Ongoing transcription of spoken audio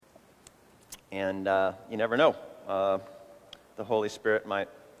And you never know. The Holy Spirit might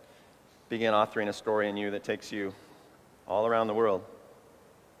begin authoring a story in you that takes you all around the world.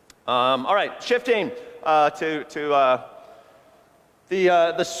 All right, shifting to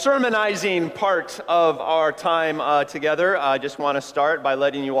the sermonizing part of our time together. I just want to start by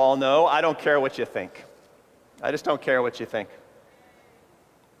letting you all know I don't care what you think. I just don't care what you think.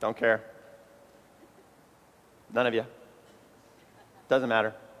 Don't care. None of you. Doesn't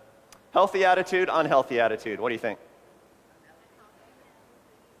matter. Healthy attitude, unhealthy attitude. What do you think?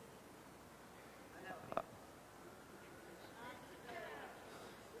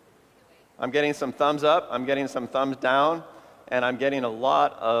 I'm getting some thumbs up, I'm getting some thumbs down, and I'm getting a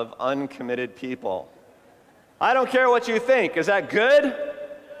lot of uncommitted people. I don't care what you think. Is that good?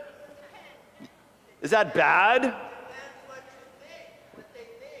 Is that bad?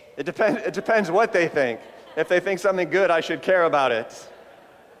 It depends what they think. If they think something good, I should care about it.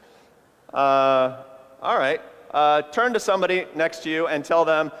 All right. Turn to somebody next to you and tell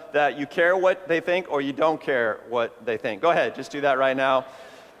them that you care what they think or you don't care what they think. Go ahead, just do that right now.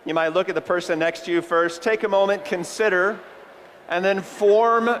 You might look at the person next to you first, take a moment, consider, and then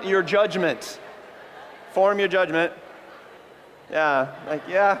form your judgment. Form your judgment.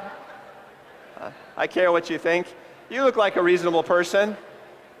 Yeah, I care what you think. You look like a reasonable person.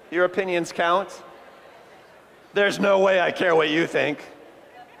 Your opinions count. There's no way I care what you think.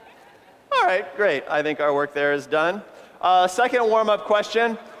 All right, great. I think our work there is done. Second warm-up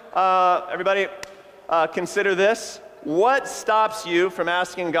question. Everybody, consider this. What stops you from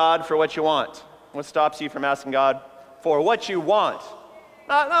asking God for what you want? What stops you from asking God for what you want?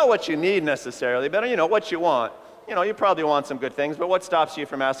 Not what you need necessarily, but what you want. You probably want some good things, but what stops you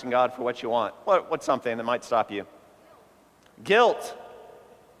from asking God for what you want? What's something that might stop you? Guilt.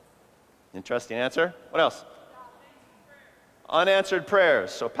 Interesting answer. What else? Unanswered prayers,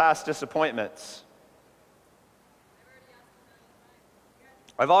 so past disappointments.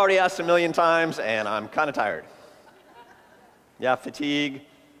 I've already asked a million times, and I'm kind of tired. Yeah, fatigue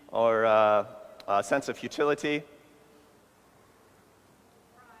or a sense of futility.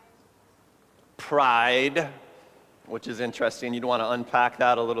 Pride, which is interesting. You'd want to unpack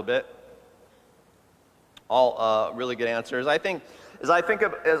that a little bit. All really good answers. I think as I think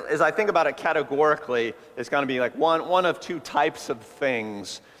about it categorically, it's going to be like one of two types of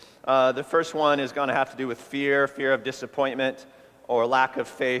things. The first one is going to have to do with fear of disappointment or lack of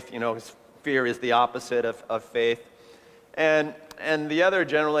faith. Fear is the opposite of faith. And the other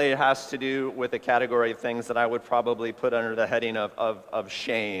generally has to do with a category of things that I would probably put under the heading of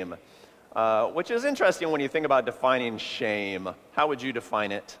shame, which is interesting when you think about defining shame. How would you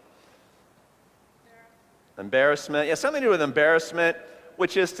define it? Embarrassment. Yeah, something to do with embarrassment,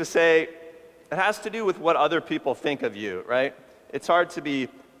 which is to say it has to do with what other people think of you, right? It's hard to be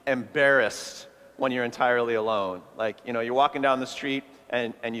embarrassed when you're entirely alone. Like, you're walking down the street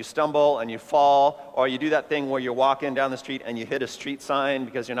and you stumble and you fall, or you do that thing where you're walking down the street and you hit a street sign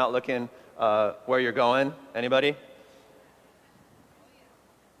because you're not looking where you're going. Anybody?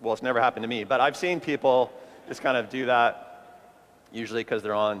 Well, it's never happened to me, but I've seen people just kind of do that, usually because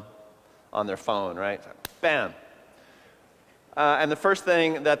they're on their phone, right? Bam. And the first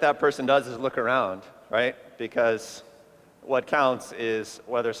thing that person does is look around, right? Because what counts is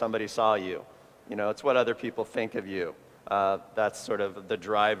whether somebody saw you. It's what other people think of you. That's sort of the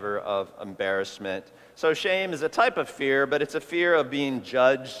driver of embarrassment. So shame is a type of fear, but it's a fear of being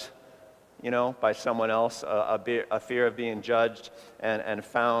judged, by someone else, a fear of being judged and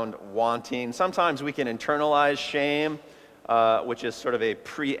found wanting. Sometimes we can internalize shame, which is sort of a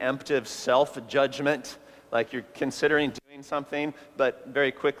preemptive self-judgment, like you're considering doing something, but very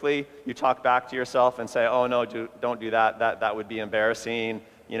quickly you talk back to yourself and say, oh no, don't do that. That would be embarrassing.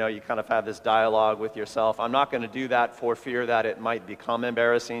 You kind of have this dialogue with yourself. I'm not going to do that for fear that it might become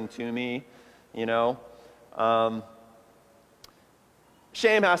embarrassing to me,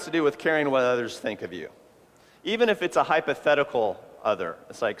 Shame has to do with caring what others think of you. Even if it's a hypothetical other.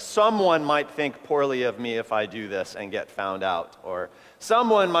 It's like someone might think poorly of me if I do this and get found out. Or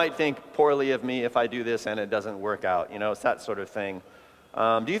someone might think poorly of me if I do this and it doesn't work out. It's that sort of thing.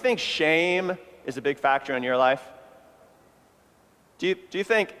 Do you think shame is a big factor in your life? Do you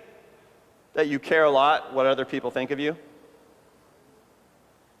think that you care a lot what other people think of you?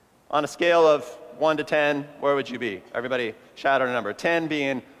 On a scale of 1 to 10, where would you be? Everybody shout out a number. 10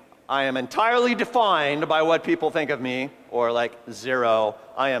 being, I am entirely defined by what people think of me, or like 0,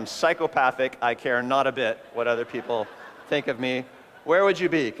 I am psychopathic, I care not a bit what other people think of me. Where would you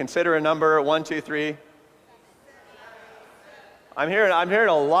be? Consider a number, 1, 2, 3. I'm hearing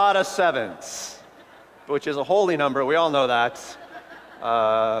a lot of 7s, which is a holy number, we all know that.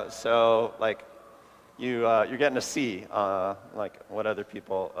 So like you're getting a C, like what other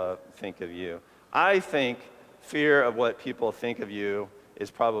people think of you. I think fear of what people think of you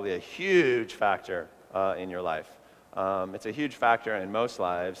is probably a huge factor in your life. It's a huge factor in most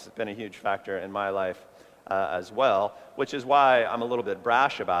lives. It's been a huge factor in my life as well, which is why I'm a little bit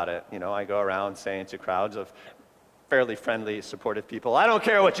brash about it. You know, I go around saying to crowds of fairly friendly, supportive people, I don't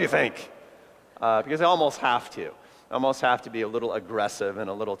care what you think, because I almost have to. I almost have to be a little aggressive and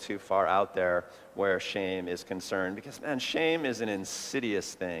a little too far out there where shame is concerned, because man, shame is an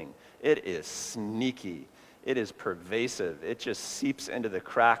insidious thing. It is sneaky. It is pervasive. It just seeps into the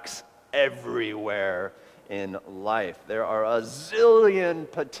cracks everywhere in life. There are a zillion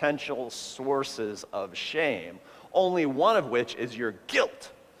potential sources of shame, only one of which is your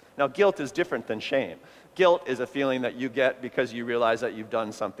guilt. Now, guilt is different than shame. Guilt is a feeling that you get because you realize that you've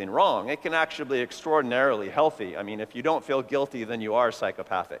done something wrong. It can actually be extraordinarily healthy. I mean, if you don't feel guilty, then you are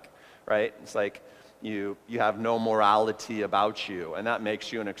psychopathic, right? It's like you have no morality about you, and that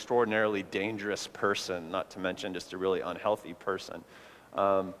makes you an extraordinarily dangerous person, not to mention just a really unhealthy person.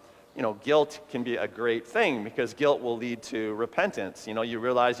 You know, guilt can be a great thing because guilt will lead to repentance. You know, you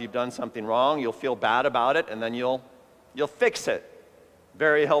realize you've done something wrong, you'll feel bad about it, and then you'll fix it.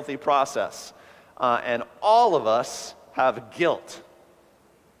 Very healthy process. And all of us have guilt.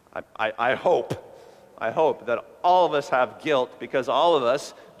 I hope that all of us have guilt because all of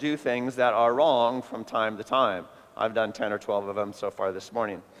us do things that are wrong from time to time. I've done 10 or 12 of them so far this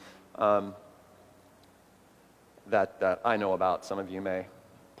morning that I know about. Some of you may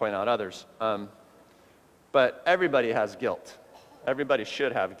point out others. But everybody has guilt. Everybody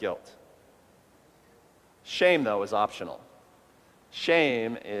should have guilt. Shame, though, is optional.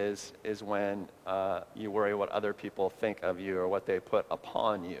 Shame is when you worry what other people think of you or what they put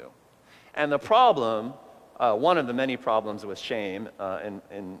upon you. And the problem, one of the many problems with shame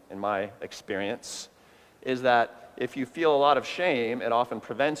in my experience, is that if you feel a lot of shame, it often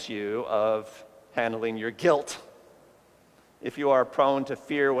prevents you of handling your guilt. If you are prone to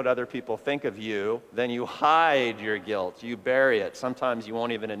fear what other people think of you, then you hide your guilt, you bury it. Sometimes you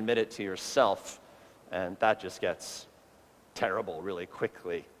won't even admit it to yourself, and that just gets terrible really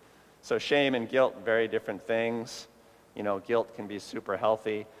quickly. So shame and guilt, very different things. You know, guilt can be super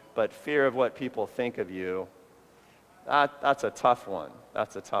healthy, but fear of what people think of you, that's a tough one.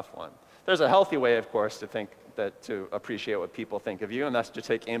 That's a tough one. There's a healthy way, of course, to appreciate what people think of you, and that's to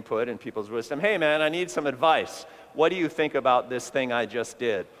take input in people's wisdom. Hey man, I need some advice. What do you think about this thing I just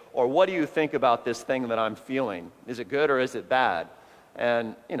did? Or what do you think about this thing that I'm feeling? Is it good or is it bad?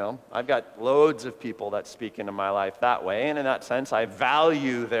 And, you know, I've got loads of people that speak into my life that way, and in that sense, I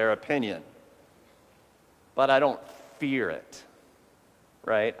value their opinion. But I don't fear it,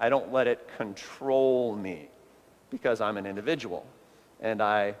 right? I don't let it control me because I'm an individual, and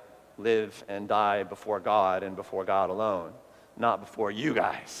I live and die before God and before God alone, not before you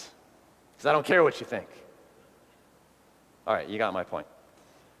guys, because I don't care what you think. All right, you got my point.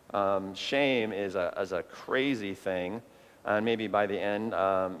 Shame is a crazy thing. And maybe by the end,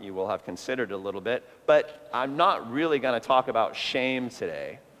 you will have considered it a little bit. But I'm not really going to talk about shame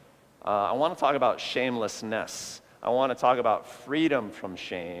today. I want to talk about shamelessness. I want to talk about freedom from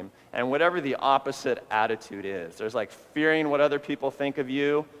shame and whatever the opposite attitude is. There's like fearing what other people think of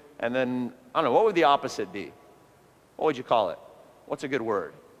you. And then, I don't know, what would the opposite be? What would you call it? What's a good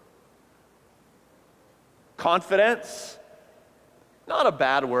word? Confidence? Not a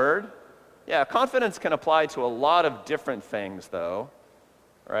bad word. Yeah, confidence can apply to a lot of different things, though,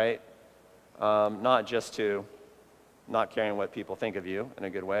 right? Not just to not caring what people think of you in a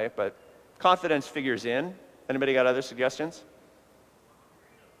good way, but confidence figures in. Anybody got other suggestions?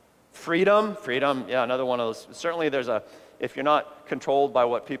 Freedom, yeah, another one of those. Certainly if you're not controlled by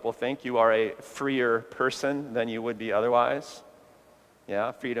what people think, you are a freer person than you would be otherwise.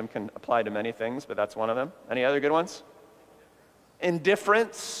 Yeah, freedom can apply to many things, but that's one of them. Any other good ones?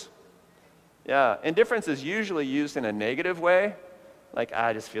 Indifference. Yeah, indifference is usually used in a negative way, like,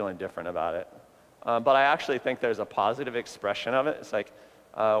 I just feel indifferent about it. But I actually think there's a positive expression of it. It's like,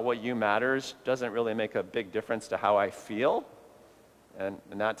 what you matters doesn't really make a big difference to how I feel. And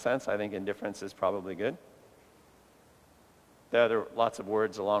in that sense, I think indifference is probably good. There are lots of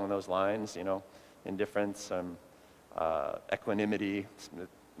words along those lines, you know, indifference, equanimity,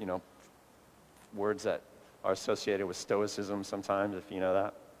 you know, words that are associated with stoicism sometimes, if you know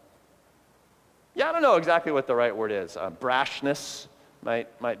that. Yeah, I don't know exactly what the right word is. Brashness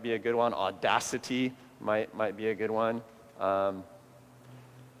might be a good one. Audacity might be a good one.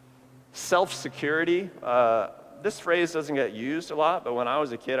 Self-security. This phrase doesn't get used a lot, but when I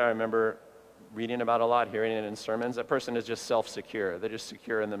was a kid, I remember reading about a lot, hearing it in sermons. That person is just self-secure. They're just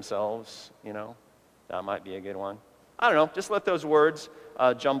secure in themselves, That might be a good one. I don't know, just let those words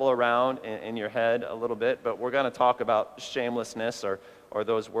jumble around in your head a little bit, but we're going to talk about shamelessness or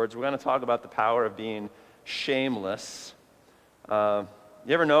those words. We're going to talk about the power of being shameless. You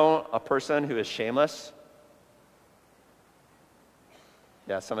ever know a person who is shameless?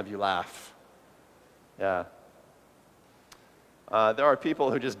 Yeah, some of you laugh. Yeah. There are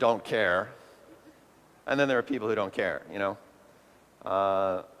people who just don't care, and then there are people who don't care,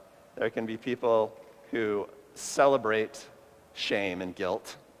 There can be people who celebrate shame and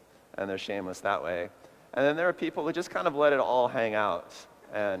guilt, and they're shameless that way. And then there are people who just kind of let it all hang out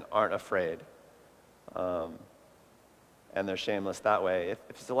and aren't afraid, and they're shameless that way. If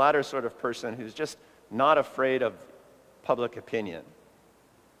it's the latter sort of person who's just not afraid of public opinion,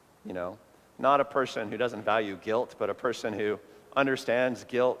 not a person who doesn't value guilt, but a person who understands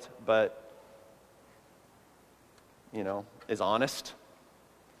guilt, but, is honest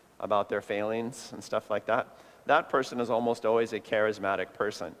about their failings and stuff like that. That person is almost always a charismatic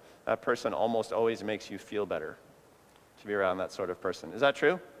person. That person almost always makes you feel better to be around that sort of person. Is that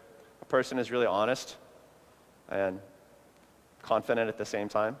true? A person is really honest and confident at the same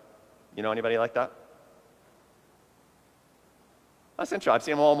time. You know anybody like that? That's interesting. I've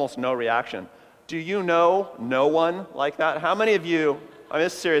seen almost no reaction. Do you know no one like that? How many of you,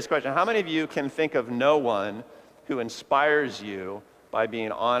 this is a serious question, how many of you can think of no one who inspires you by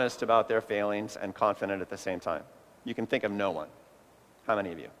being honest about their failings and confident at the same time? You can think of no one. How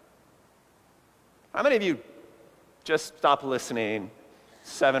many of you? How many of you just stopped listening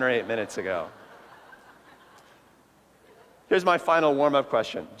 7 or 8 minutes ago? Here's my final warm-up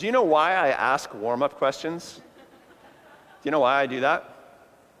question. Do you know why I ask warm-up questions? Do you know why I do that?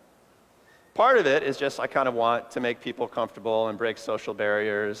 Part of it is just I kind of want to make people comfortable and break social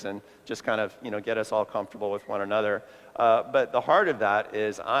barriers and just kind of, get us all comfortable with one another. But the heart of that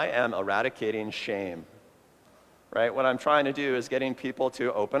is I am eradicating shame, right? What I'm trying to do is getting people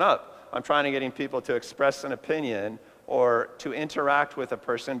to open up. I'm trying to getting people to express an opinion or to interact with a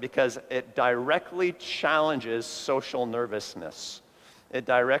person because it directly challenges social nervousness. It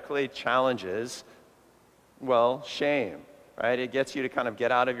directly challenges, shame. Right? It gets you to kind of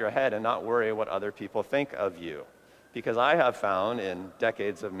get out of your head and not worry what other people think of you. Because I have found in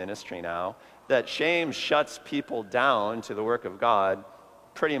decades of ministry now that shame shuts people down to the work of God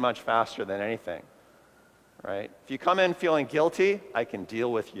pretty much faster than anything. Right? If you come in feeling guilty, I can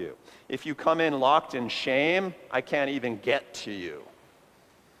deal with you. If you come in locked in shame, I can't even get to you.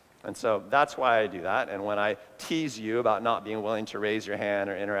 And so that's why I do that. And when I tease you about not being willing to raise your hand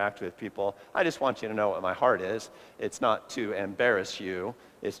or interact with people, I just want you to know what my heart is. It's not to embarrass you.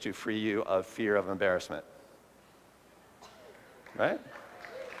 It's to free you of fear of embarrassment. Right?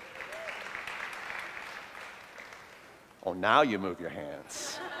 Oh, now you move your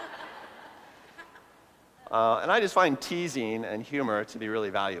hands. And I just find teasing and humor to be really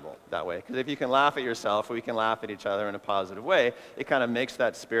valuable that way. Because if you can laugh at yourself, or we can laugh at each other in a positive way, it kind of makes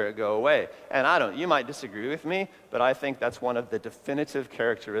that spirit go away. And you might disagree with me, but I think that's one of the definitive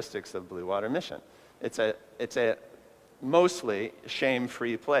characteristics of Blue Water Mission. It's a mostly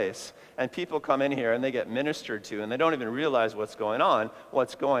shame-free place. And people come in here and they get ministered to, and they don't even realize what's going on.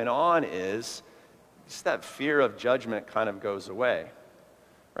 What's going on is just that fear of judgment kind of goes away,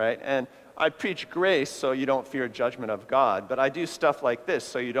 right? And I preach grace so you don't fear judgment of God, but I do stuff like this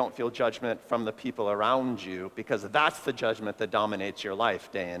so you don't feel judgment from the people around you, because that's the judgment that dominates your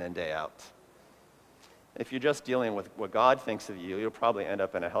life day in and day out. If you're just dealing with what God thinks of you, you'll probably end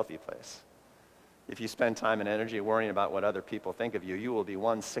up in a healthy place. If you spend time and energy worrying about what other people think of you, you will be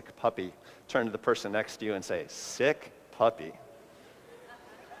one sick puppy. Turn to the person next to you and say, "Sick puppy."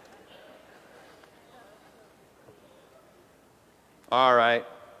 All right.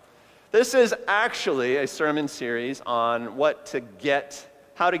 This is actually a sermon series on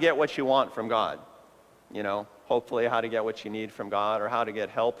how to get what you want from God. Hopefully how to get what you need from God, or how to get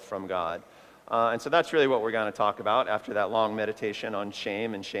help from God. And so that's really what we're going to talk about after that long meditation on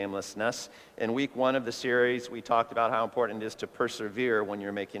shame and shamelessness. In week 1 of the series, we talked about how important it is to persevere when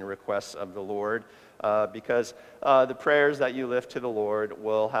you're making requests of the Lord, because the prayers that you lift to the Lord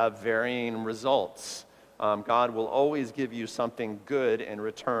will have varying results. God will always give you something good in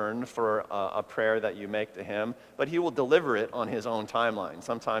return for a prayer that you make to Him, but He will deliver it on His own timeline.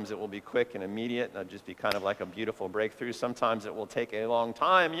 Sometimes it will be quick and immediate, and it'll just be kind of like a beautiful breakthrough. Sometimes it will take a long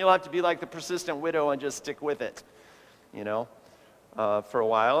time. You'll have to be like the persistent widow and just stick with it, for a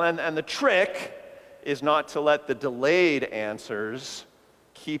while. And the trick is not to let the delayed answers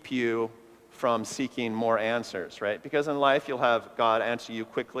keep you from seeking more answers, right? Because in life, you'll have God answer you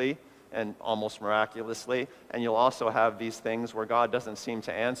quickly, and almost miraculously. And you'll also have these things where God doesn't seem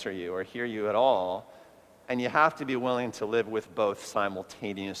to answer you or hear you at all. And you have to be willing to live with both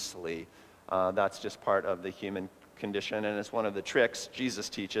simultaneously. That's just part of the human condition, and it's one of the tricks Jesus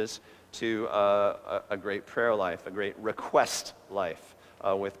teaches to a great prayer life, a great request life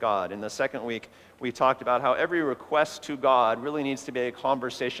with God. In the second week, we talked about how every request to God really needs to be a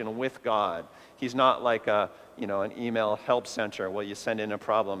conversation with God. He's not like an email help center where you send in a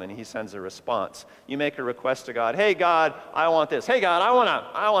problem and he sends a response. You make a request to God. Hey God, I want this. Hey God,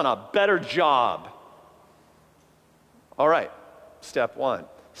 I want a better job. All right, step one.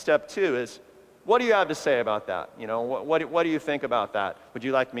 Step two is, what do you have to say about that? What do you think about that? Would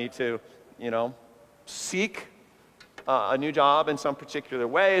you like me to, seek a new job in some particular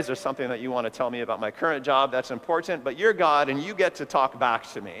way? Is there something that you want to tell me about my current job that's important? But you're God, and you get to talk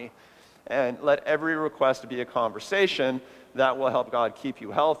back to me. And let every request be a conversation that will help God keep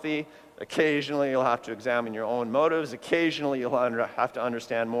you healthy. Occasionally, you'll have to examine your own motives. Occasionally, you'll have to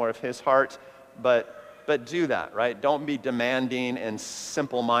understand more of His heart. But do that, right? Don't be demanding and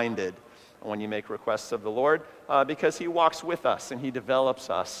simple-minded when you make requests of the Lord, because He walks with us and He develops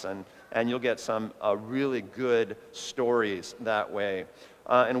us, and you'll get some really good stories that way.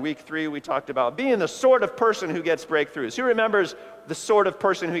 In week 3, we talked about being the sort of person who gets breakthroughs. Who remembers the sort of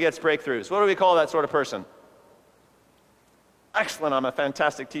person who gets breakthroughs? What do we call that sort of person? Excellent, I'm a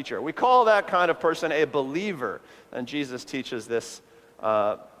fantastic teacher. We call that kind of person a believer, and Jesus teaches this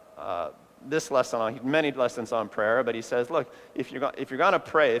lesson on many lessons on prayer, but he says, look, if you're going to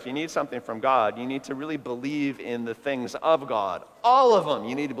pray, if you need something from God, you need to really believe in the things of God. All of them.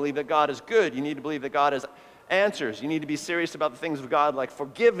 You need to believe that God is good. You need to believe that God has answers. You need to be serious about the things of God, like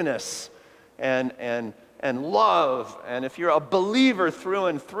forgiveness and love. And if you're a believer through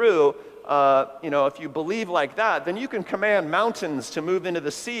and through, if you believe like that, then you can command mountains to move into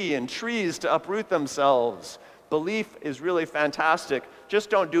the sea and trees to uproot themselves. Belief is really fantastic. Just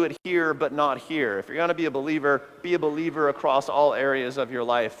don't do it here, but not here. If you're going to be a believer across all areas of your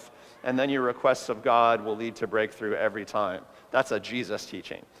life, and then your requests of God will lead to breakthrough every time. That's a Jesus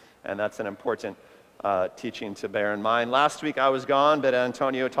teaching, and that's an important teaching to bear in mind. Last week I was gone, but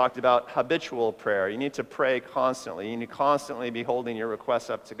Antonio talked about habitual prayer. You need to pray constantly. You need to constantly be holding your requests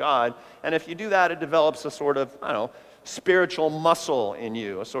up to God, and if you do that, it develops a sort of, spiritual muscle in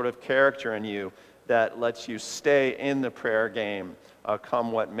you, a sort of character in you that lets you stay in the prayer game,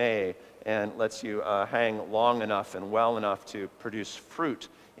 come what may, and lets you hang long enough and well enough to produce fruit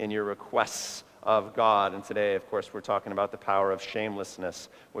in your requests of God. And today, of course, we're talking about the power of shamelessness,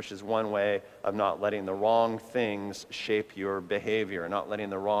 which is one way of not letting the wrong things shape your behavior, not letting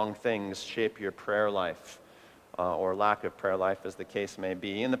the wrong things shape your prayer life, or lack of prayer life, as the case may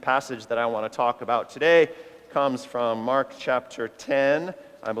be. In the passage that I want to talk about today comes from Mark chapter 10.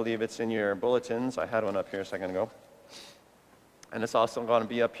 I believe it's in your bulletins. I had one up here a second ago. And it's also going to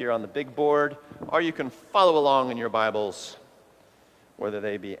be up here on the big board, or you can follow along in your Bibles, whether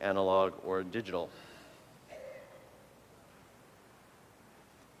they be analog or digital.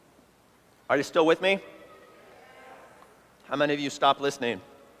 Are you still with me? How many of you stopped listening?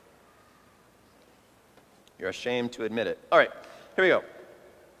 You're ashamed to admit it. All right, here we go.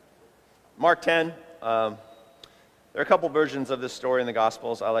 Mark 10. There are a couple versions of this story in the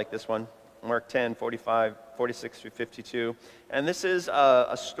Gospels. I like this one. Mark 10, 46 through 52. And this is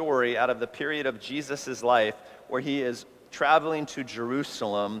a story out of the period of Jesus' life where he is traveling to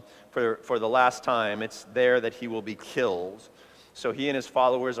Jerusalem for the last time. It's there that he will be killed. So he and his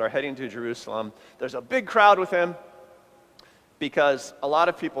followers are heading to Jerusalem. There's a big crowd with him because a lot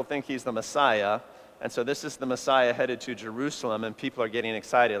of people think he's the Messiah. And so this is the Messiah headed to Jerusalem, and people are getting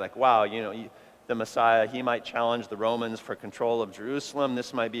excited, like, wow, the Messiah, he might challenge the Romans for control of Jerusalem.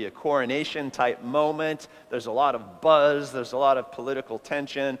 This might be a coronation type moment. There's a lot of buzz. There's a lot of political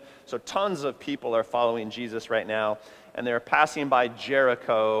tension. So tons of people are following Jesus right now, and they're passing by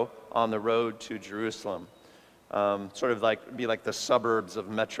Jericho on the road to Jerusalem. Sort of be like the suburbs of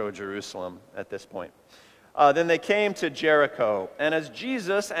Metro Jerusalem at this point. Then they came to Jericho, and as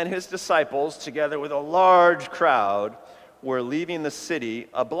Jesus and his disciples, together with a large crowd, were leaving the city,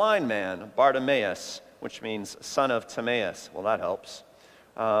 a blind man, Bartimaeus, which means son of Timaeus, well, that helps,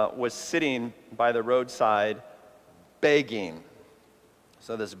 was sitting by the roadside begging.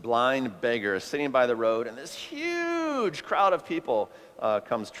 So this blind beggar is sitting by the road, and this huge crowd of people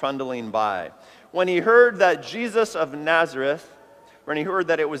comes trundling by. When he heard that it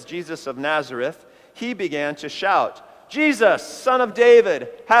was Jesus of Nazareth, he began to shout, "Jesus, Son of David,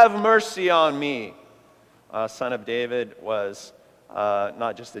 have mercy on me." Son of David was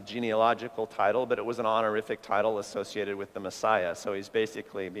not just a genealogical title, but it was an honorific title associated with the Messiah. So he's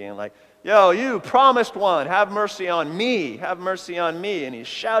basically being like, yo, you promised one, have mercy on me, have mercy on me. And he's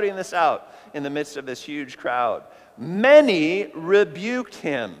shouting this out in the midst of this huge crowd. Many rebuked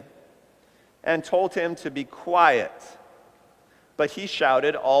him and told him to be quiet. But he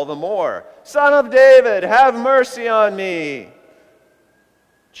shouted all the more, Son of David, have mercy on me.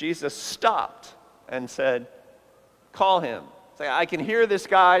 Jesus stopped and said, call him. It's like, I can hear this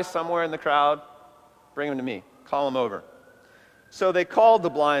guy somewhere in the crowd. Bring him to me. Call him over. So they called the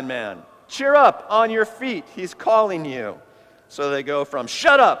blind man. Cheer up, on your feet. He's calling you. So they go from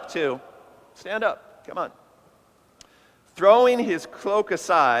shut up to stand up. Come on. Throwing his cloak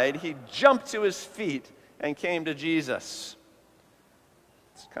aside, he jumped to his feet and came to Jesus.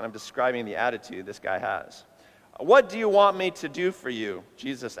 It's kind of describing the attitude this guy has. What do you want me to do for you?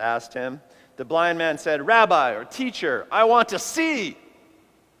 Jesus asked him. The blind man said, Rabbi or teacher, I want to see.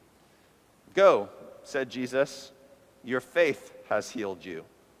 Go, said Jesus. Your faith has healed you.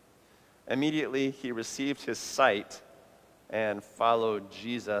 Immediately he received his sight and followed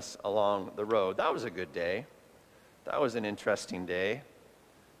Jesus along the road. That was a good day. That was an interesting day.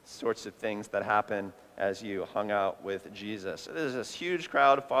 Sorts of things that happen as you hung out with Jesus. So there's this huge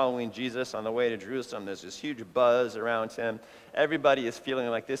crowd following Jesus on the way to Jerusalem. There's this huge buzz around him. Everybody is feeling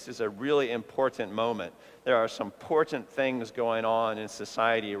like this is a really important moment. There are some important things going on in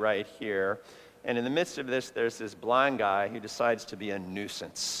society right here. And in the midst of this, there's this blind guy who decides to be a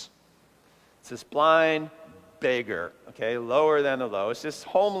nuisance. It's this blind beggar, okay, lower than the low. It's this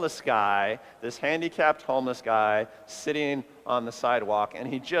homeless guy, this handicapped homeless guy sitting on the sidewalk, and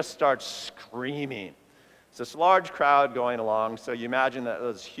he just starts screaming. It's this large crowd going along, so you imagine that it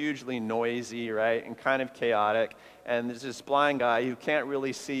was hugely noisy, right, and kind of chaotic, and there's this blind guy who can't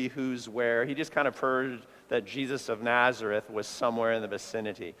really see who's where. He just kind of heard that Jesus of Nazareth was somewhere in the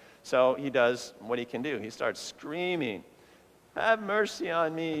vicinity. So he does what he can do. He starts screaming, have mercy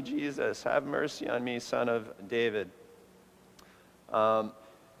on me, Jesus. Have mercy on me, Son of David.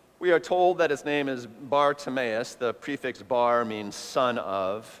 We are told that his name is Bartimaeus. The prefix bar means son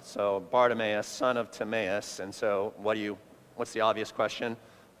of. So Bartimaeus, son of Timaeus. And so what's the obvious question?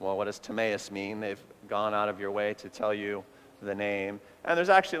 Well, what does Timaeus mean? They've gone out of your way to tell you the name. And there's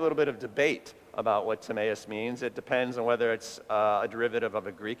actually a little bit of debate about what Timaeus means. It depends on whether it's a derivative of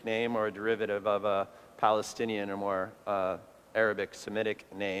a Greek name or a derivative of a Palestinian or more Arabic Semitic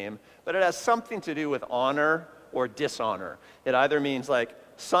name, but it has something to do with honor or dishonor. It either means like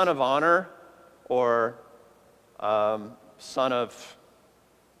son of honor or son of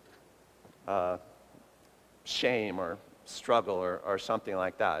shame or struggle or something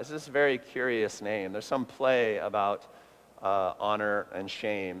like that. It's this very curious name. There's some play about honor and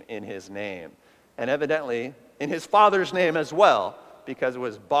shame in his name. And evidently in his father's name as well, because it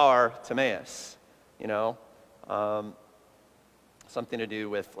was Bar Timaeus, you know. Something to do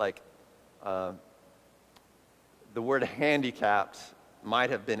with like the word handicapped might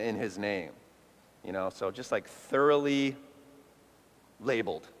have been in his name, you know, so just like thoroughly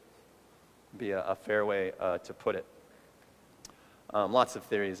labeled would be a fair way to put it. Lots of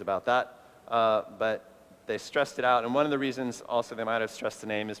theories about that, but they stressed it out, and one of the reasons also they might have stressed the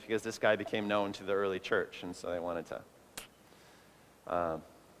name is because this guy became known to the early church, and so they wanted to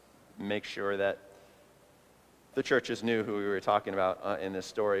make sure that the churches knew who we were talking about in this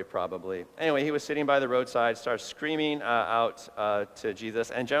story, probably. Anyway, he was sitting by the roadside, starts screaming out to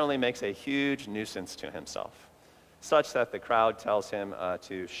Jesus, and generally makes a huge nuisance to himself, such that the crowd tells him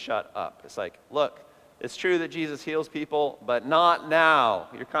to shut up. It's like, look, it's true that Jesus heals people, but not now.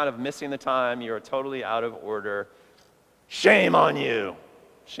 You're kind of missing the time. You're totally out of order. Shame on you.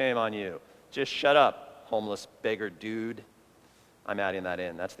 Shame on you. Just shut up, homeless beggar dude. I'm adding that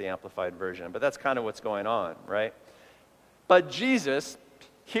in. That's the amplified version. But that's kind of what's going on, right? But Jesus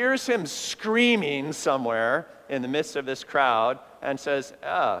hears him screaming somewhere in the midst of this crowd and says,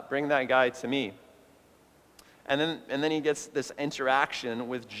 bring that guy to me. And then he gets this interaction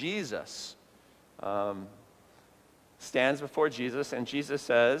with Jesus. Stands before Jesus, and Jesus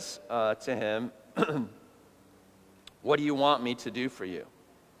says to him, what do you want me to do for you?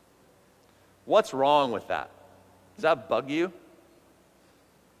 What's wrong with that? Does that bug you?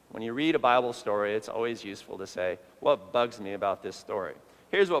 When you read a Bible story, it's always useful to say, what bugs me about this story?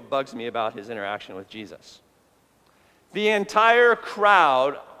 Here's what bugs me about his interaction with Jesus. The entire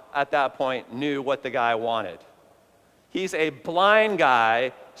crowd at that point knew what the guy wanted. He's a blind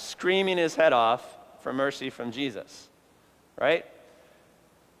guy screaming his head off for mercy from Jesus, right?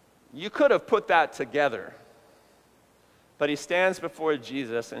 You could have put that together. But he stands before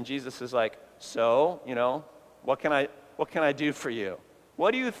Jesus, and Jesus is like, so, you know, what can what can I do for you?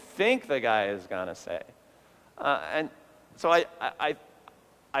 What do you think the guy is going to say? And so I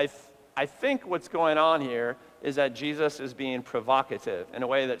think what's going on here is that Jesus is being provocative in a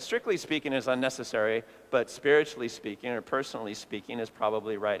way that, strictly speaking, is unnecessary, but spiritually speaking or personally speaking is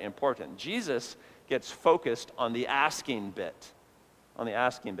probably right important. Jesus gets focused on the asking bit,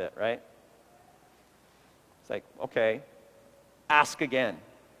 right? It's like, okay, ask again.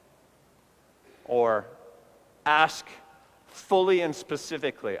 Or ask fully and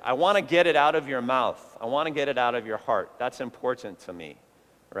specifically. I want to get it out of your mouth. I want to get it out of your heart. That's important to me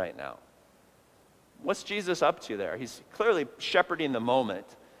right now. What's Jesus up to there? He's clearly shepherding the moment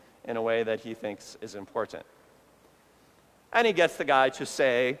in a way that he thinks is important. And he gets the guy to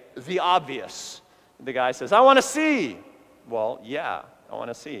say the obvious. The guy says, I want to see. Well, yeah, I want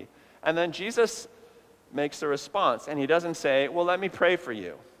to see. And then Jesus makes a response, and he doesn't say, well, let me pray for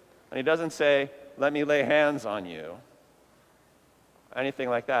you. And he doesn't say, let me lay hands on you. Anything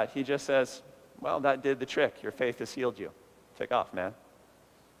like that. He just says, well, that did the trick. Your faith has healed you. Take off, man.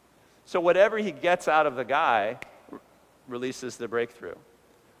 So whatever he gets out of the guy releases the breakthrough.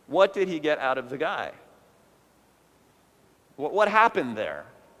 What did he get out of the guy? What happened there?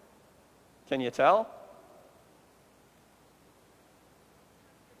 Can you tell?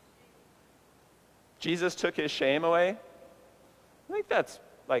 Jesus took his shame away? I think that's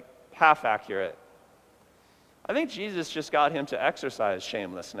like half accurate. I think Jesus just got him to exercise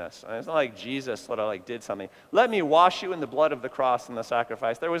shamelessness. And it's not like Jesus sort of like did something. Let me wash you in the blood of the cross and the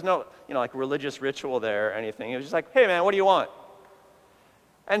sacrifice. There was no, like religious ritual there or anything. It was just like, hey man, what do you want?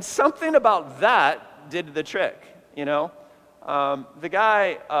 And something about that did the trick, The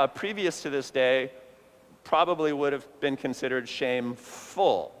guy previous to this day probably would have been considered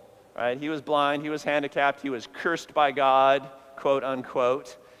shameful, right? He was blind, he was handicapped, he was cursed by God, quote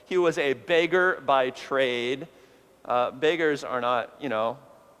unquote. He was a beggar by trade. Beggars are not,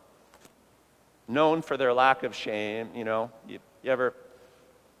 known for their lack of shame. You ever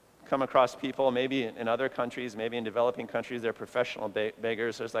come across people, maybe in other countries, maybe in developing countries, they're professional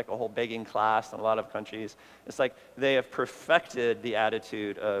beggars. There's like a whole begging class in a lot of countries. It's like they have perfected the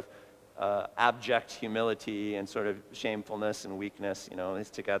attitude of abject humility and sort of shamefulness and weakness. They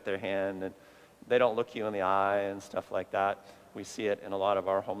stick out their hand and they don't look you in the eye and stuff like that. We see it in a lot of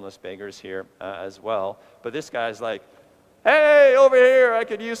our homeless beggars here as well. But this guy's like, hey, over here, I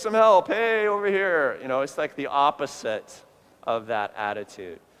could use some help. Hey, over here. It's like the opposite of that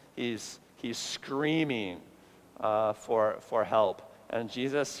attitude. He's screaming for help. And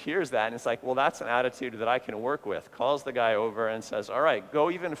Jesus hears that, and it's like, well, that's an attitude that I can work with. Calls the guy over and says, all right, go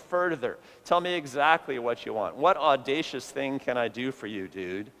even further. Tell me exactly what you want. What audacious thing can I do for you,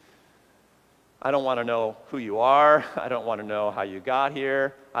 dude? I don't want to know who you are. I don't want to know how you got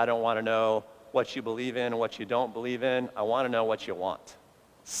here. I don't want to know what you believe in and what you don't believe in. I want to know what you want.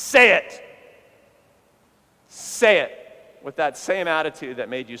 Say it. Say it with that same attitude that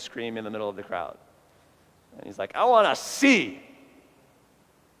made you scream in the middle of the crowd. And he's like, I want to see.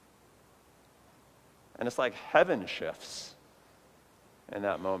 And it's like heaven shifts in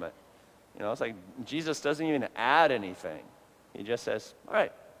that moment. It's like Jesus doesn't even add anything. He just says, all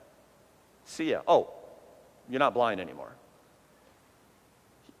right. See ya. Oh, you're not blind anymore.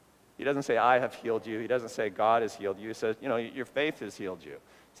 He doesn't say, I have healed you. He doesn't say, God has healed you. He says, your faith has healed you.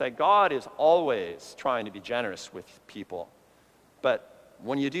 It's like God is always trying to be generous with people. But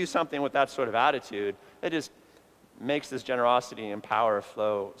when you do something with that sort of attitude, it just makes this generosity and power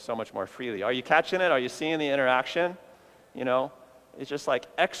flow so much more freely. Are you catching it? Are you seeing the interaction? It's just like,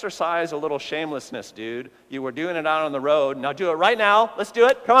 exercise a little shamelessness, dude. You were doing it out on the road. Now do it right now. Let's do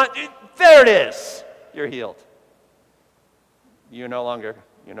it. Come on. There it is. You're healed. You're no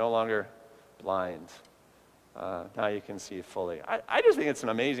longer blind. Now you can see fully. I just think it's an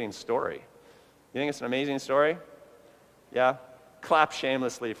amazing story. You think it's an amazing story? Yeah? Clap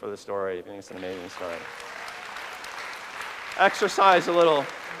shamelessly for the story if you think it's an amazing story. Exercise a little,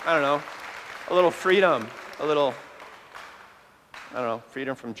 a little freedom,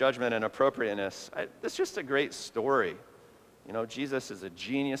 freedom from judgment and appropriateness. It's just a great story. Jesus is a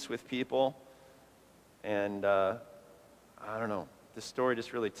genius with people, and this story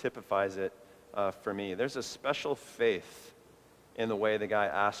just really typifies it for me. There's a special faith in the way the guy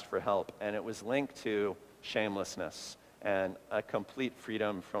asked for help, and it was linked to shamelessness and a complete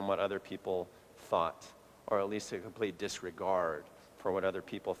freedom from what other people thought, or at least a complete disregard for what other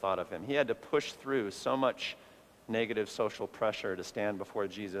people thought of him. He had to push through so much negative social pressure to stand before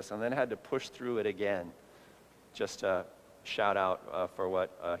Jesus, and then had to push through it again just to shout out for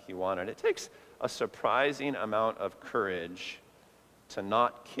what he wanted. It takes a surprising amount of courage to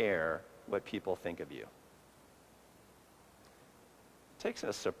not care what people think of you. takes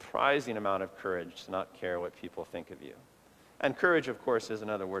a surprising amount of courage to not care what people think of you. And courage, of course, is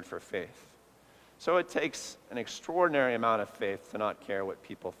another word for faith. So it takes an extraordinary amount of faith to not care what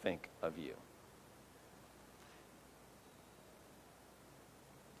people think of you.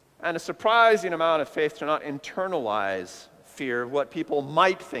 And a surprising amount of faith to not internalize fear of what people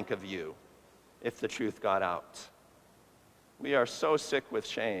might think of you if the truth got out. We are so sick with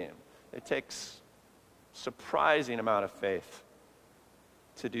shame. It takes surprising amount of faith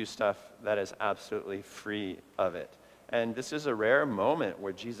to do stuff that is absolutely free of it. And this is a rare moment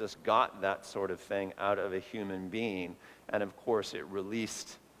where Jesus got that sort of thing out of a human being. And of course, it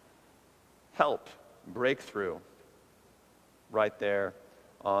released help, breakthrough, right there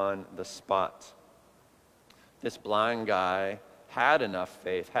on the spot. This blind guy had enough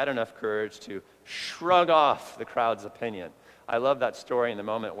faith, had enough courage to shrug off the crowd's opinion. I love that story in the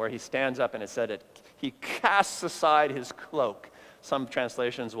moment where he stands up and it said he casts aside his cloak. Some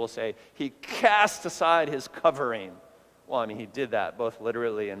translations will say he cast aside his covering. Well, I mean, he did that both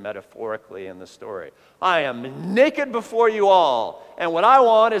literally and metaphorically in the story. I am naked before you all, and what I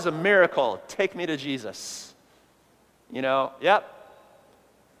want is a miracle. Take me to Jesus. Yep.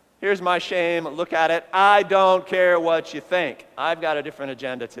 Here's my shame. Look at it. I don't care what you think. I've got a different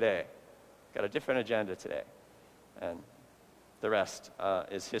agenda today. And the rest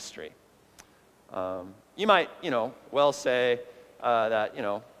is history. You might, well say that,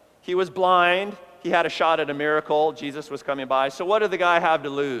 he was blind. He had a shot at a miracle. Jesus was coming by. So what did the guy have to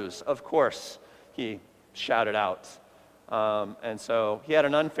lose? Of course, he shouted out. And so he had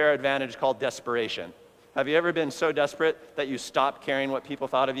an unfair advantage called desperation. Have you ever been so desperate that you stopped caring what people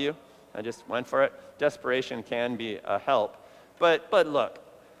thought of you and just went for it? Desperation can be a help. But look,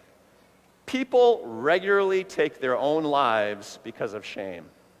 people regularly take their own lives because of shame.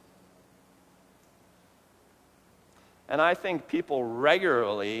 And I think people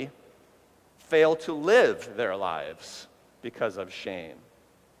regularly fail to live their lives because of shame.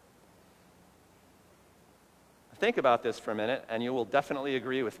 Think about this for a minute, and you will definitely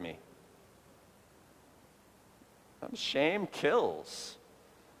agree with me. Shame kills.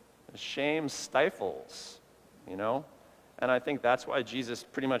 Shame stifles, And I think that's why Jesus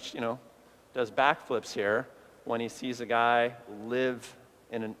pretty much, does backflips here when he sees a guy live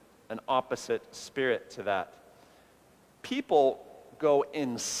in an opposite spirit to that. People go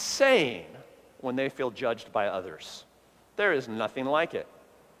insane when they feel judged by others. There is nothing like it.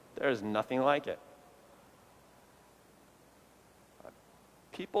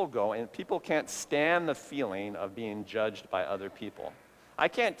 People can't stand the feeling of being judged by other people. I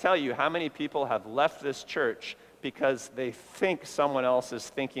can't tell you how many people have left this church because they think someone else is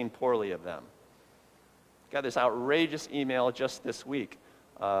thinking poorly of them. Got this outrageous email just this week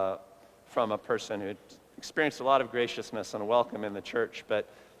from a person who experienced a lot of graciousness and welcome in the church, but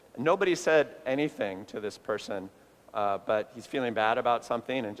nobody said anything to this person, but he's feeling bad about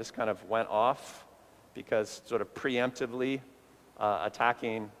something and just kind of went off because sort of preemptively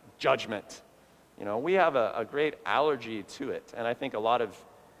attacking judgment. We have a great allergy to it, and I think a lot of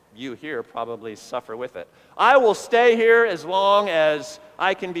you here probably suffer with it. I will stay here as long as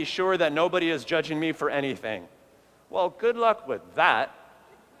I can be sure that nobody is judging me for anything. Well, good luck with that.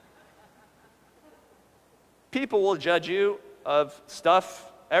 People will judge you of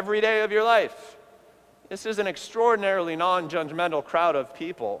stuff every day of your life. This is an extraordinarily non-judgmental crowd of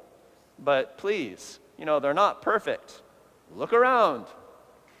people, but please, they're not perfect. Look around.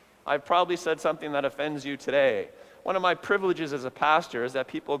 I've probably said something that offends you today. One of my privileges as a pastor is that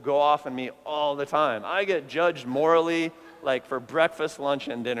people go off on me all the time. I get judged morally, like for breakfast, lunch,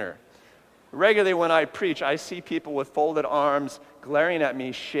 and dinner. Regularly when I preach, I see people with folded arms glaring at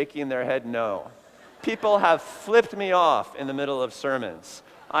me, shaking their head no. People have flipped me off in the middle of sermons.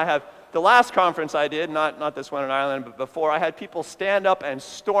 The last conference I did, not this one in Ireland, but before, I had people stand up and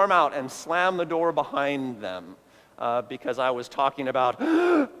storm out and slam the door behind them because I was talking about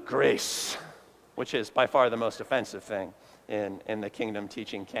grace, which is by far the most offensive thing in the kingdom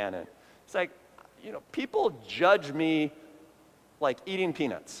teaching canon. It's like, people judge me like eating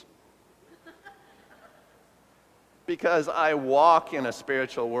peanuts because I walk in a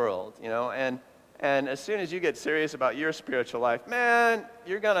spiritual world, and as soon as you get serious about your spiritual life, man,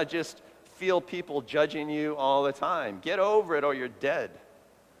 you're going to just feel people judging you all the time. Get over it or you're dead.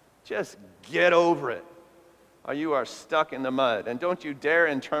 Just get over it or you are stuck in the mud. And don't you dare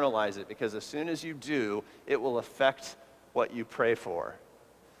internalize it, because as soon as you do, it will affect what you pray for.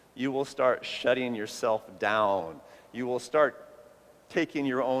 You will start shutting yourself down. You will start taking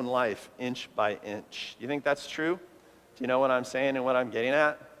your own life inch by inch. You think that's true? Do you know what I'm saying and what I'm getting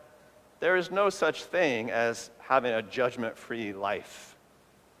at? There is no such thing as having a judgment-free life.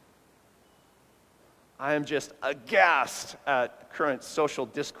 I am just aghast at current social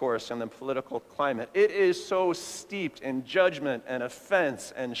discourse and the political climate. It is so steeped in judgment and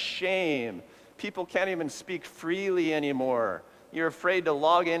offense and shame. People can't even speak freely anymore. You're afraid to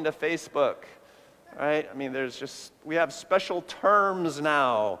log into Facebook, right? I mean, we have special terms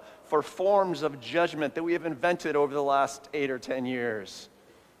now for forms of judgment that we have invented over the last 8 or 10 years.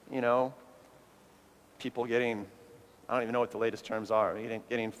 People getting, I don't even know what the latest terms are,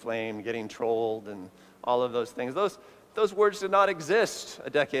 getting flamed, getting trolled, and all of those things. Those words did not exist a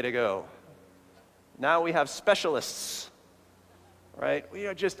decade ago. Now we have specialists, right? We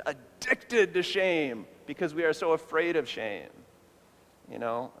are just addicted to shame because we are so afraid of shame,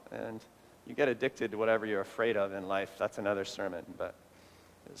 and you get addicted to whatever you're afraid of in life. That's another sermon, but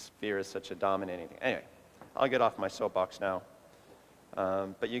fear is such a dominating thing. Anyway, I'll get off my soapbox now.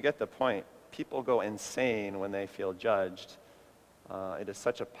 But you get the point. People go insane when they feel judged. It is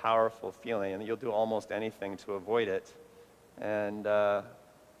such a powerful feeling, and you'll do almost anything to avoid it. And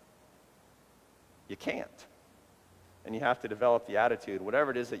you can't. And you have to develop the attitude,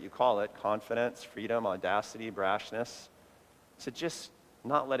 whatever it is that you call it, confidence, freedom, audacity, brashness, to just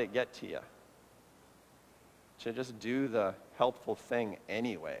not let it get to you. To just do the helpful thing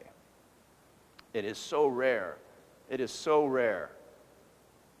anyway. It is so rare. It is so rare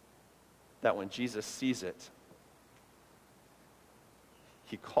that when Jesus sees it,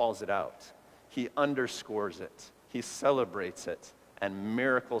 he calls it out. He underscores it. He celebrates it. And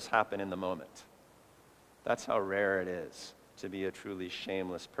miracles happen in the moment. That's how rare it is to be a truly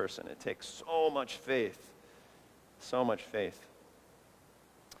shameless person. It takes so much faith. So much faith.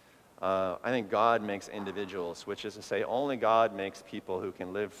 I think God makes individuals, which is to say only God makes people who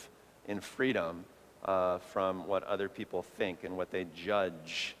can live in freedom from what other people think and what they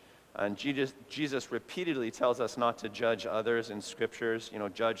judge. And Jesus repeatedly tells us not to judge others in scriptures.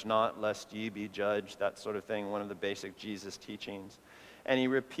 Judge not lest ye be judged, that sort of thing, one of the basic Jesus teachings. And he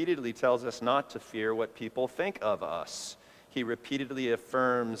repeatedly tells us not to fear what people think of us. He repeatedly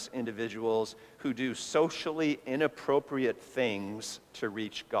affirms individuals who do socially inappropriate things to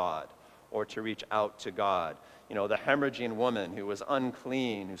reach God or to reach out to God. The hemorrhaging woman who was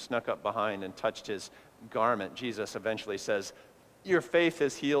unclean, who snuck up behind and touched his garment. Jesus eventually says, "Your faith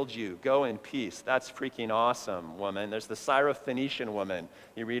has healed you. Go in peace." That's freaking awesome, woman. There's the Syrophoenician woman.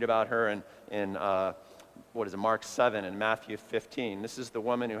 You read about her in Mark 7 and Matthew 15. This is the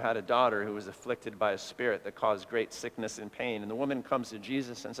woman who had a daughter who was afflicted by a spirit that caused great sickness and pain. And the woman comes to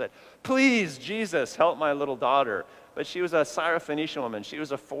Jesus and said, "Please, Jesus, help my little daughter." But she was a Syrophoenician woman. She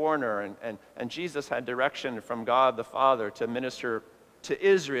was a foreigner, and Jesus had direction from God the Father to minister to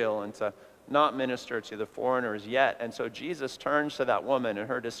Israel and to not minister to the foreigners yet. And so Jesus turns to that woman in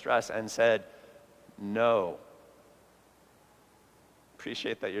her distress and said, "No.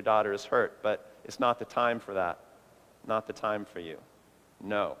 Appreciate that your daughter is hurt, but it's not the time for that. Not the time for you.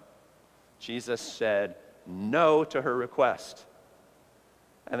 No." Jesus said no to her request.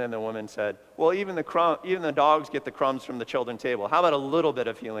 And then the woman said, "Well, even the dogs get the crumbs from the children's table. How about a little bit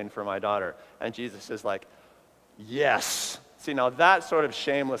of healing for my daughter?" And Jesus is like, "Yes." See, now that sort of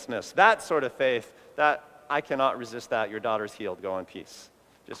shamelessness, that sort of faith, that I cannot resist that. Your daughter's healed. Go in peace.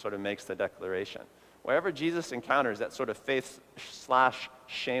 Just sort of makes the declaration. Wherever Jesus encounters that sort of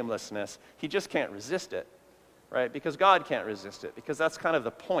faith/shamelessness, he just can't resist it, right? Because God can't resist it, because that's kind of the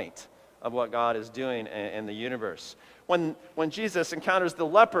point of what God is doing in the universe. When Jesus encounters the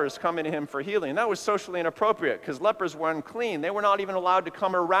lepers coming to him for healing, that was socially inappropriate because lepers were unclean. They were not even allowed to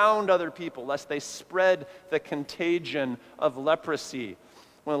come around other people lest they spread the contagion of leprosy.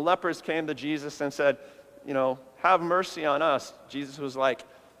 When lepers came to Jesus and said, "Have mercy on us," Jesus was like,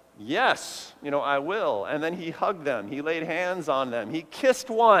 "Yes, I will." And then he hugged them. He laid hands on them. He kissed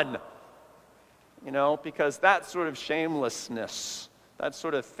one, because that sort of shamelessness, that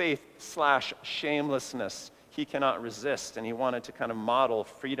sort of faith/shamelessness, he cannot resist, and he wanted to kind of model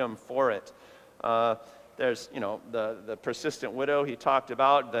freedom for it. There's, the persistent widow he talked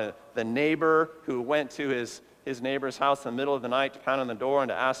about, the neighbor who went to his neighbor's house in the middle of the night to pound on the door and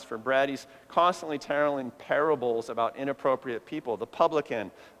to ask for bread. He's constantly telling parables about inappropriate people. The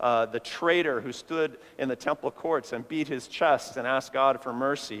publican, the traitor who stood in the temple courts and beat his chest and asked God for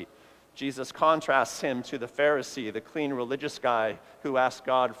mercy. Jesus contrasts him to the Pharisee, the clean religious guy who asked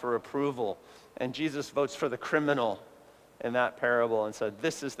God for approval. And Jesus votes for the criminal in that parable and said,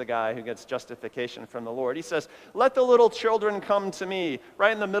 this is the guy who gets justification from the Lord. He says, "Let the little children come to me."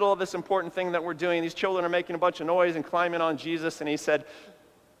 Right in the middle of this important thing that we're doing, these children are making a bunch of noise and climbing on Jesus, and he said,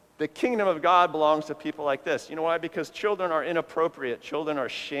 The kingdom of God belongs to people like this. You know why? Because children are inappropriate. Children are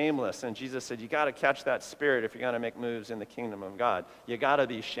shameless. And Jesus said, you got to catch that spirit if you're going to make moves in the kingdom of God. You got to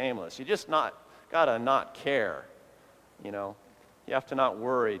be shameless. You just got to not care. You know, you have to not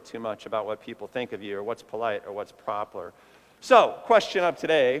worry too much about what people think of you or what's polite or what's proper. So, question of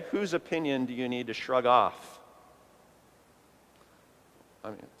today, whose opinion do you need to shrug off? I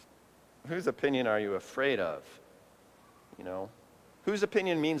mean, whose opinion are you afraid of? You know, whose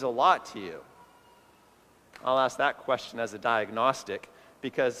opinion means a lot to you? I'll ask that question as a diagnostic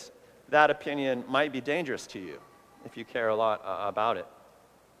because that opinion might be dangerous to you if you care a lot about it.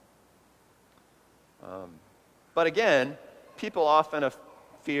 But again, people often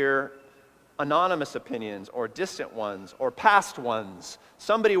fear anonymous opinions or distant ones or past ones.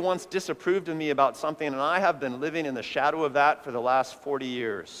 Somebody once disapproved of me about something, and I have been living in the shadow of that for the last 40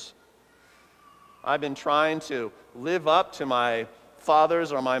 years. I've been trying to live up to my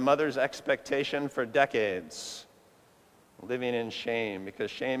father's or my mother's expectation for decades, living in shame,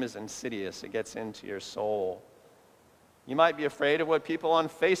 because shame is insidious. It gets into your soul. You might be afraid of what people on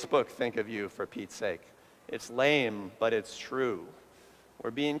Facebook think of you, for Pete's sake. It's lame, but it's true.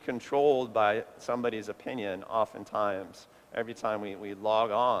 We're being controlled by somebody's opinion oftentimes, every time we log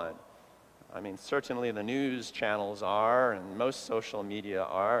on. I mean, certainly the news channels are, and most social media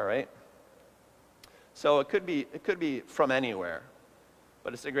are, right? So it could be from anywhere.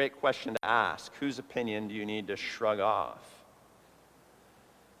 But it's a great question to ask. Whose opinion do you need to shrug off?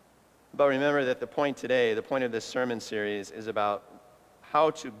 But remember that the point today, the point of this sermon series, is about how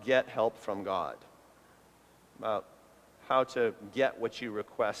to get help from God. About how to get what you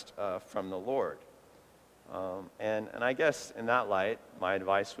request from the Lord. And I guess in that light, my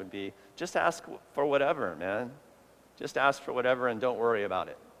advice would be, just ask for whatever, man. Just ask for whatever and don't worry about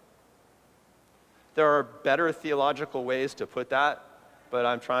it. There are better theological ways to put that, but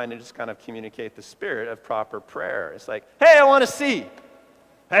I'm trying to just kind of communicate the spirit of proper prayer. It's like, hey, I want to see.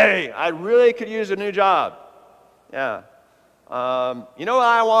 Hey, I really could use a new job. Yeah. You know what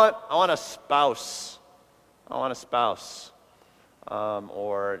I want? I want a spouse. I want a spouse.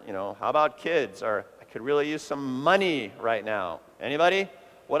 Or, you know, how about kids? Or I could really use some money right now. Anybody?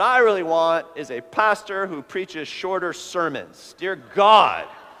 What I really want is a pastor who preaches shorter sermons. Dear God,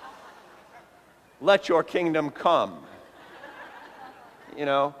 let your kingdom come. You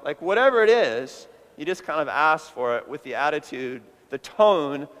know, like whatever it is, you just kind of ask for it with the attitude, the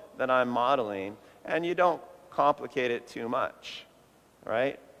tone that I'm modeling, and you don't complicate it too much,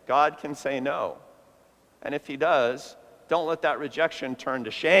 right? God can say no. And if he does, don't let that rejection turn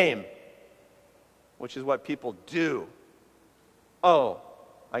to shame, which is what people do. Oh,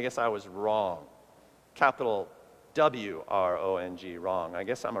 I guess I was wrong. Capital W-R-O-N-G, wrong. I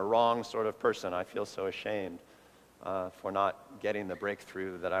guess I'm a wrong sort of person. I feel so ashamed for not getting the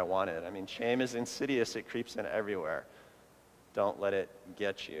breakthrough that I wanted. I mean, shame is insidious. It creeps in everywhere. Don't let it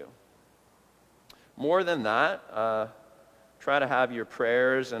get you. More than that, try to have your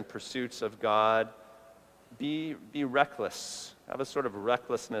prayers and pursuits of God be reckless. Have a sort of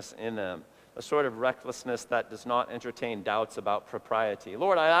recklessness in them. A sort of recklessness that does not entertain doubts about propriety.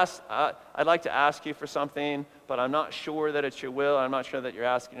 Lord, I'd like to ask you for something, but I'm not sure that it's your will. I'm not sure that you're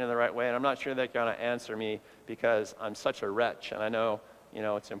asking in the right way, and I'm not sure that you're going to answer me because I'm such a wretch. And I know, you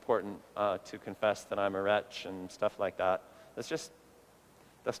know, it's important to confess that I'm a wretch and stuff like that.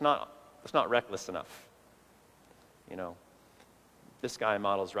 That's not reckless enough. You know, this guy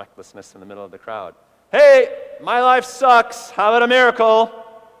models recklessness in the middle of the crowd. Hey, my life sucks. How about a miracle?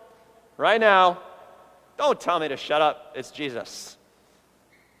 Right now, don't tell me to shut up. It's Jesus.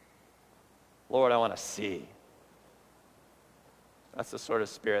 Lord, I want to see. That's the sort of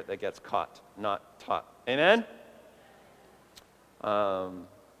spirit that gets caught, not taught. Amen? What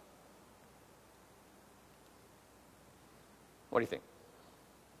do you think?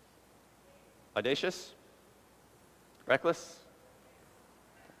 Audacious? Reckless?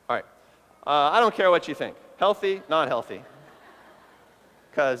 All right. I don't care what you think. Healthy? Not healthy.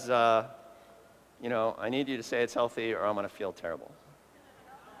 Because, you know, I need you to say it's healthy or I'm going to feel terrible.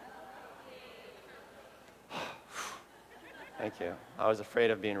 Thank you. I was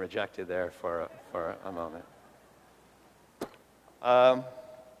afraid of being rejected there for a moment.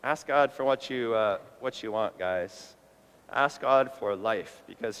 Ask God for what you want, guys. Ask God for life,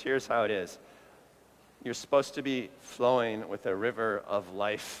 because here's how it is. You're supposed to be flowing with a river of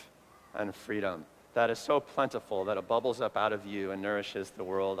life and freedom that is so plentiful that it bubbles up out of you and nourishes the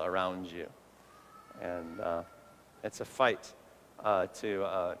world around you. And it's a fight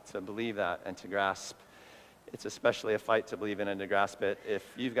to believe that and to grasp. It's especially a fight to believe in and to grasp it if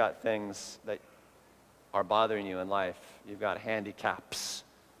you've got things that are bothering you in life. You've got handicaps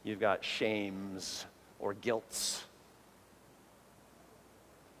You've got shames or guilts.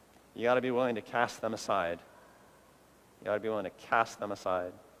 You got to be willing to cast them aside. You got to be willing to cast them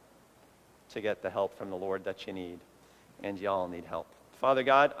aside to get the help from the Lord that you need. And you all need help. Father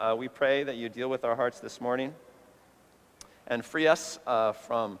God, we pray that you deal with our hearts this morning and free us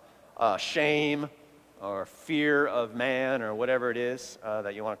from shame or fear of man or whatever it is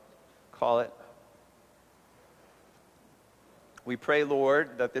that you want to call it. We pray,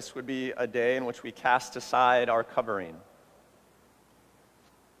 Lord, that this would be a day in which we cast aside our covering,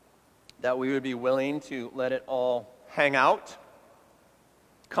 that we would be willing to let it all hang out,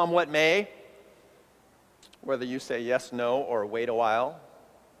 come what may, whether you say yes, no, or wait a while.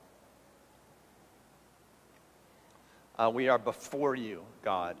 We are before you,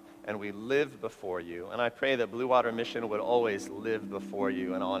 God, and we live before you. And I pray that Blue Water Mission would always live before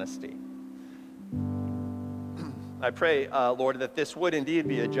you in honesty. I pray, Lord, that this would indeed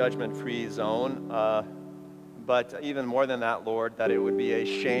be a judgment-free zone, but even more than that, Lord, that it would be a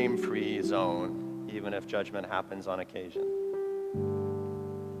shame-free zone, even if judgment happens on occasion.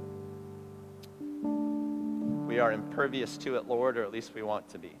 We are impervious to it, Lord, or at least we want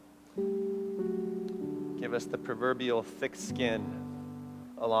to be. Give us the proverbial thick skin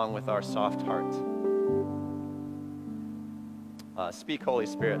along with our soft heart. Speak, Holy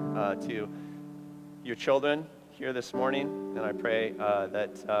Spirit, to your children here this morning, and I pray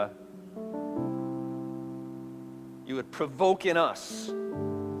that you would provoke in us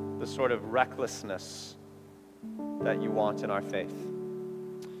the sort of recklessness that you want in our faith.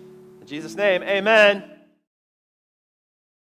 In Jesus' name, amen.